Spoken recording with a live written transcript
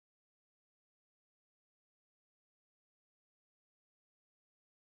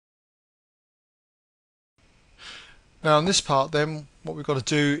Now in this part then, what we've got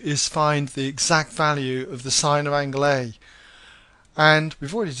to do is find the exact value of the sine of angle A. And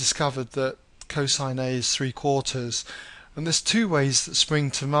we've already discovered that cosine A is 3/4, and there's two ways that spring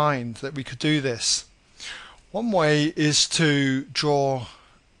to mind that we could do this. One way is to draw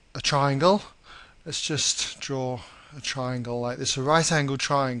a triangle. Let's just draw a triangle like this, a right angle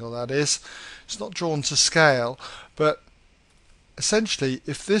triangle that is. It's not drawn to scale, but essentially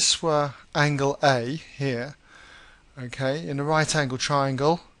if this were angle A here, okay, in a right angle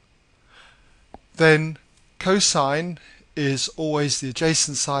triangle, then cosine is always the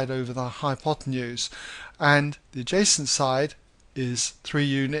adjacent side over the hypotenuse, and the adjacent side is 3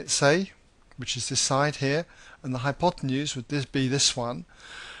 units, say, which is this side here, and the hypotenuse would be this one.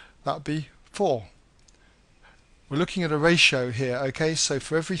 That would be 4. We're looking at a ratio here, okay, so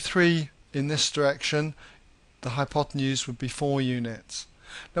for every 3 in this direction the hypotenuse would be 4 units.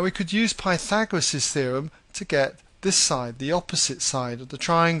 Now we could use Pythagoras' theorem to get this side, the opposite side of the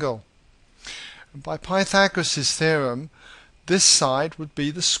triangle. And by Pythagoras' theorem, this side would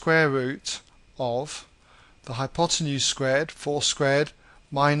be the square root of the hypotenuse squared, 4 squared,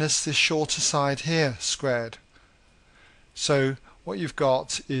 minus this shorter side here squared. So what you've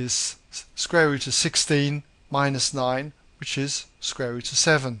got is square root of 16 minus 9, which is square root of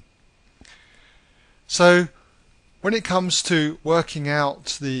 7. So when it comes to working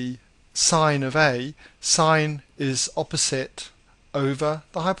out the sine of A, sine is opposite over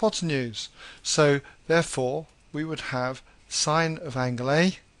the hypotenuse. So therefore we would have sine of angle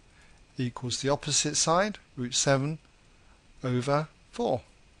A equals the opposite side, root 7 over 4.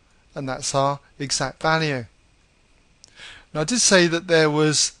 And that's our exact value. Now I did say that there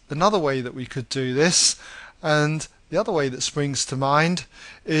was another way that we could do this, and the other way that springs to mind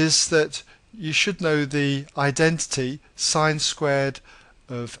is that you should know the identity sine squared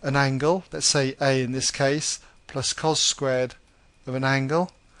of an angle, let's say A in this case, plus cos squared of an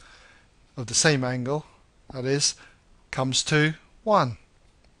angle, of the same angle, that is, comes to 1.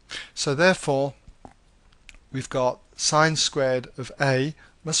 So therefore we've got sine squared of A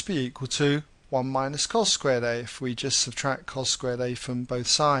must be equal to 1 minus cos squared A if we just subtract cos squared A from both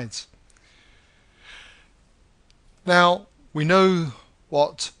sides. Now we know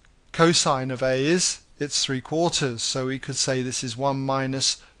what cosine of A is. It's 3/4, so we could say this is 1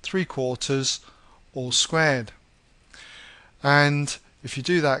 minus 3/4 all squared. And if you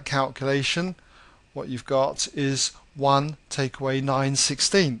do that calculation, what you've got is 1 take away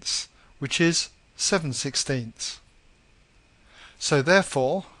 9/16, which is 7/16. So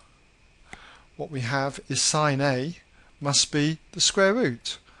therefore what we have is sine A must be the square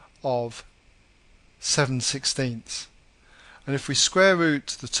root of 7/16. And if we square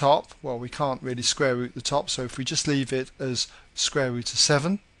root the top, well, we can't really square root the top, so if we just leave it as square root of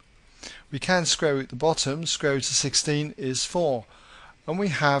 7, we can square root the bottom. Square root of 16 is 4, and we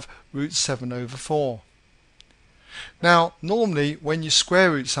have root 7 over 4. Now normally when you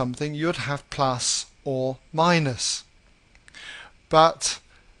square root something you would have plus or minus, but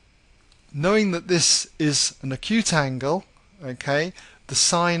knowing that this is an acute angle, okay, the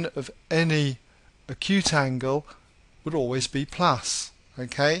sine of any acute angle would always be plus,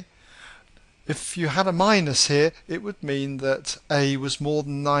 okay. If you had a minus here, it would mean that A was more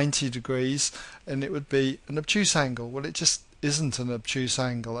than 90 degrees and it would be an obtuse angle. Well, it just isn't an obtuse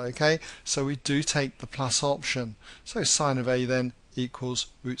angle, okay, so we do take the plus option. So sine of A then equals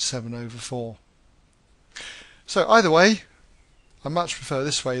root 7 over 4. So either way, I much prefer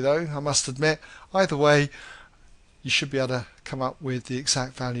this way though, I must admit. Either way you should be able to come up with the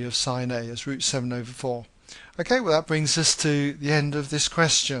exact value of sine A as root 7 over 4. Okay, well that brings us to the end of this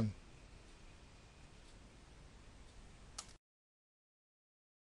question.